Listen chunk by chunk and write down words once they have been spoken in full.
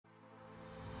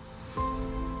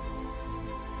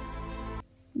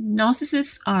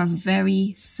Narcissists are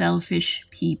very selfish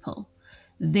people.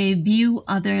 They view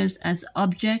others as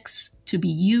objects to be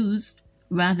used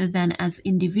rather than as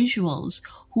individuals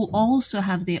who also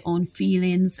have their own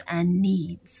feelings and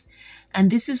needs. And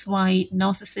this is why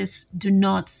narcissists do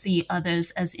not see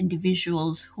others as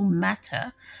individuals who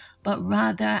matter, but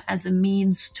rather as a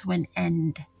means to an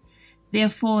end.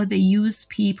 Therefore, they use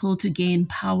people to gain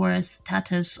power,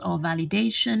 status, or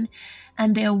validation,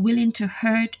 and they are willing to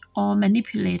hurt or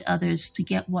manipulate others to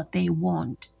get what they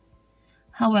want.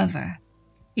 However,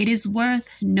 it is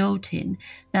worth noting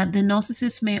that the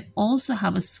narcissist may also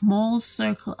have a small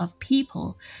circle of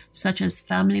people, such as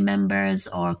family members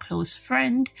or a close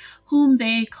friend, whom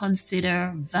they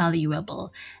consider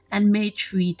valuable and may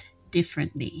treat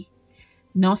differently.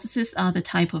 Narcissists are the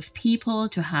type of people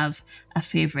to have a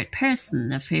favorite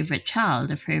person, a favorite child,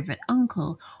 a favorite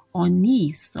uncle or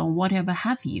niece or whatever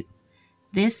have you.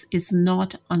 This is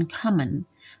not uncommon,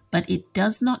 but it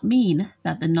does not mean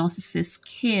that the narcissist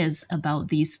cares about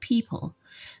these people.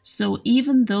 So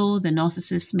even though the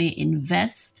narcissist may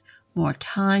invest more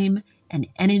time and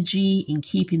energy in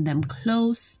keeping them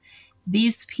close,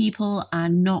 these people are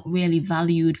not really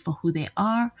valued for who they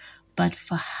are, but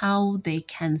for how they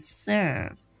can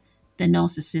serve the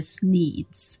narcissist's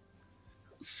needs.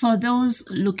 For those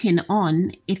looking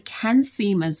on, it can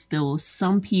seem as though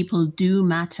some people do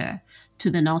matter to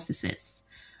the narcissist,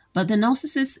 but the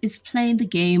narcissist is playing the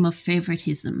game of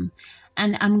favoritism,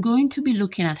 and I'm going to be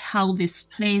looking at how this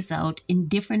plays out in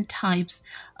different types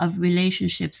of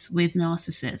relationships with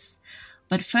narcissists.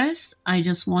 But first, I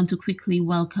just want to quickly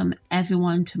welcome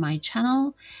everyone to my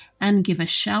channel and give a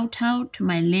shout out to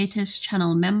my latest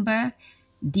channel member,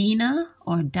 Dina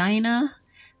or Dinah.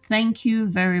 Thank you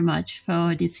very much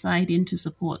for deciding to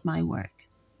support my work.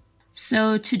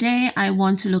 So today I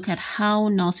want to look at how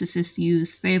narcissists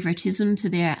use favoritism to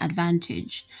their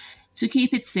advantage. To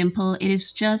keep it simple, it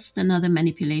is just another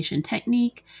manipulation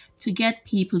technique to get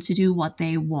people to do what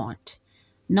they want.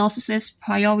 Narcissists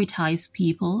prioritize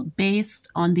people based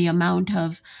on the amount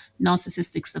of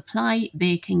narcissistic supply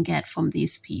they can get from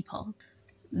these people.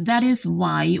 That is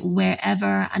why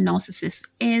wherever a narcissist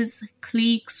is,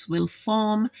 cliques will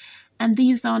form, and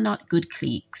these are not good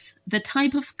cliques. The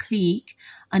type of clique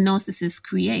a narcissist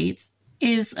creates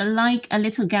is like a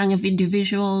little gang of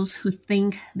individuals who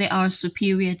think they are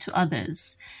superior to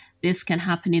others. This can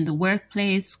happen in the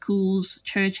workplace, schools,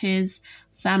 churches,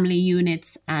 family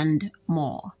units, and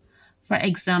more. For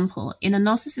example, in a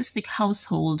narcissistic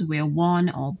household where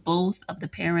one or both of the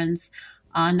parents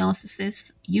are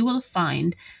narcissists, you will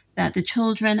find that the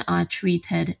children are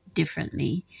treated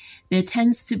differently. There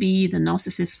tends to be the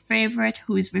narcissist's favorite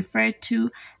who is referred to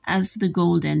as the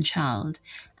golden child,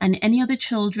 and any other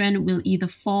children will either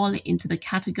fall into the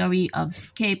category of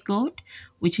scapegoat,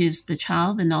 which is the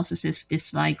child the narcissist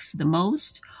dislikes the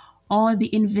most, or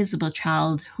the invisible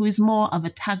child who is more of a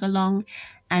tag-along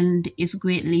and is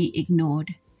greatly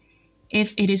ignored.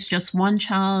 If it is just one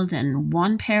child and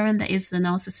one parent that is the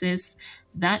narcissist,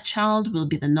 that child will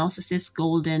be the narcissist's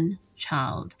golden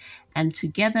child, and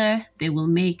together they will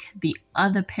make the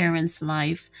other parent's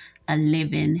life a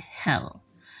living hell.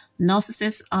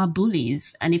 Narcissists are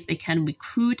bullies, and if they can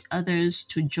recruit others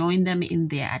to join them in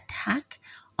their attack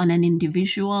on an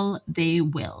individual, they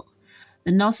will.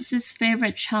 The narcissist's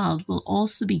favorite child will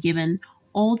also be given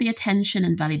all the attention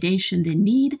and validation they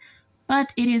need,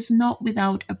 but it is not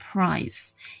without a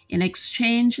price. In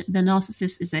exchange, the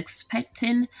narcissist is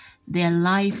expecting their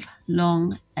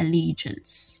lifelong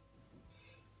allegiance.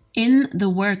 In the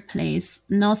workplace,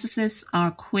 narcissists are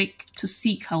quick to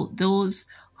seek out those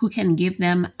who can give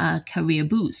them a career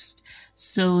boost.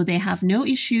 So they have no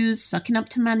issues sucking up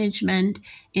to management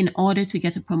in order to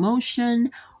get a promotion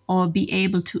or be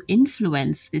able to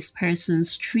influence this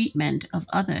person's treatment of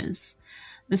others.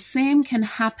 The same can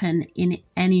happen in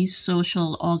any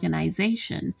social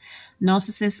organization.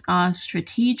 Narcissists are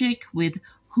strategic with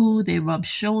who they rub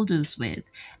shoulders with,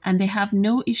 and they have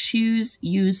no issues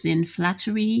using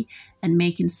flattery and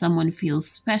making someone feel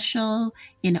special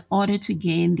in order to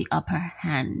gain the upper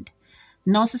hand.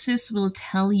 Narcissists will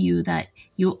tell you that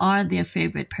you are their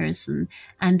favorite person,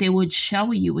 and they would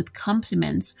shower you with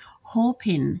compliments,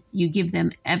 hoping you give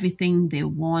them everything they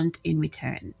want in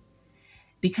return.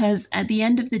 Because at the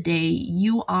end of the day,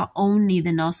 you are only the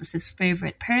narcissist's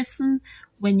favorite person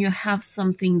when you have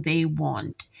something they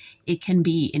want. It can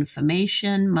be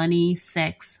information, money,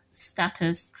 sex,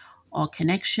 status, or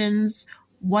connections.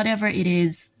 Whatever it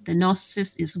is, the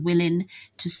narcissist is willing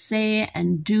to say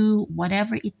and do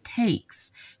whatever it takes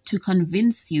to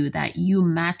convince you that you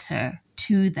matter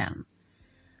to them.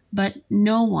 But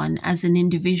no one as an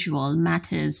individual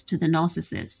matters to the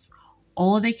narcissist.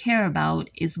 All they care about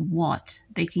is what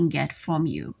they can get from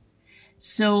you.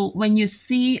 So when you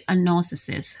see a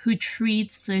narcissist who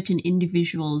treats certain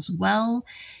individuals well,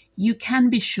 you can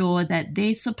be sure that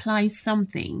they supply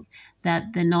something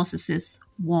that the narcissist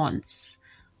wants.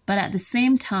 But at the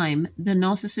same time, the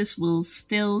narcissist will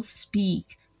still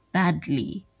speak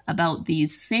badly about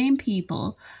these same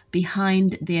people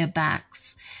behind their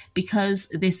backs because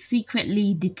they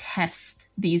secretly detest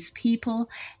these people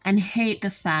and hate the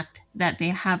fact that they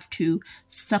have to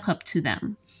suck up to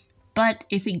them. But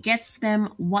if it gets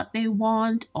them what they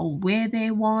want or where they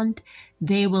want,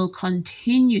 they will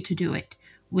continue to do it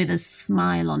with a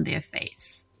smile on their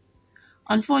face.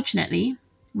 Unfortunately,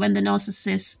 when the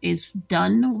narcissist is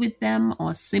done with them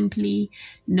or simply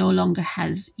no longer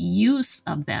has use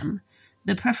of them,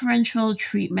 the preferential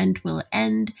treatment will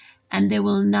end and they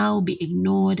will now be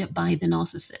ignored by the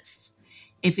narcissist.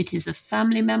 If it is a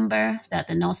family member that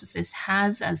the narcissist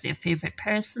has as their favorite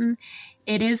person,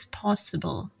 it is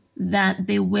possible that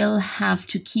they will have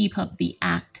to keep up the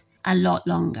act a lot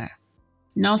longer.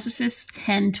 Narcissists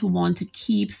tend to want to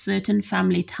keep certain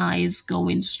family ties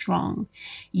going strong,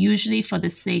 usually for the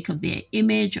sake of their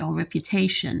image or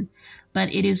reputation,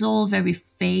 but it is all very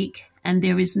fake and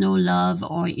there is no love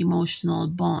or emotional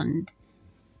bond.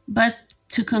 But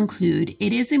to conclude,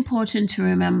 it is important to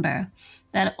remember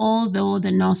that although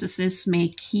the narcissist may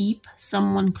keep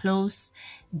someone close,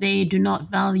 they do not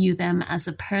value them as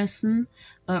a person,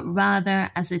 but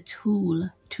rather as a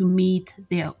tool to meet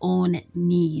their own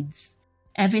needs.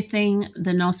 Everything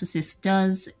the narcissist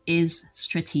does is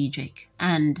strategic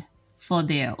and for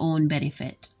their own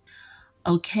benefit.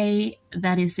 Okay,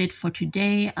 that is it for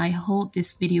today. I hope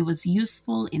this video was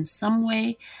useful in some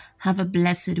way. Have a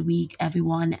blessed week,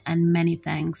 everyone, and many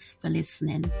thanks for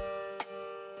listening.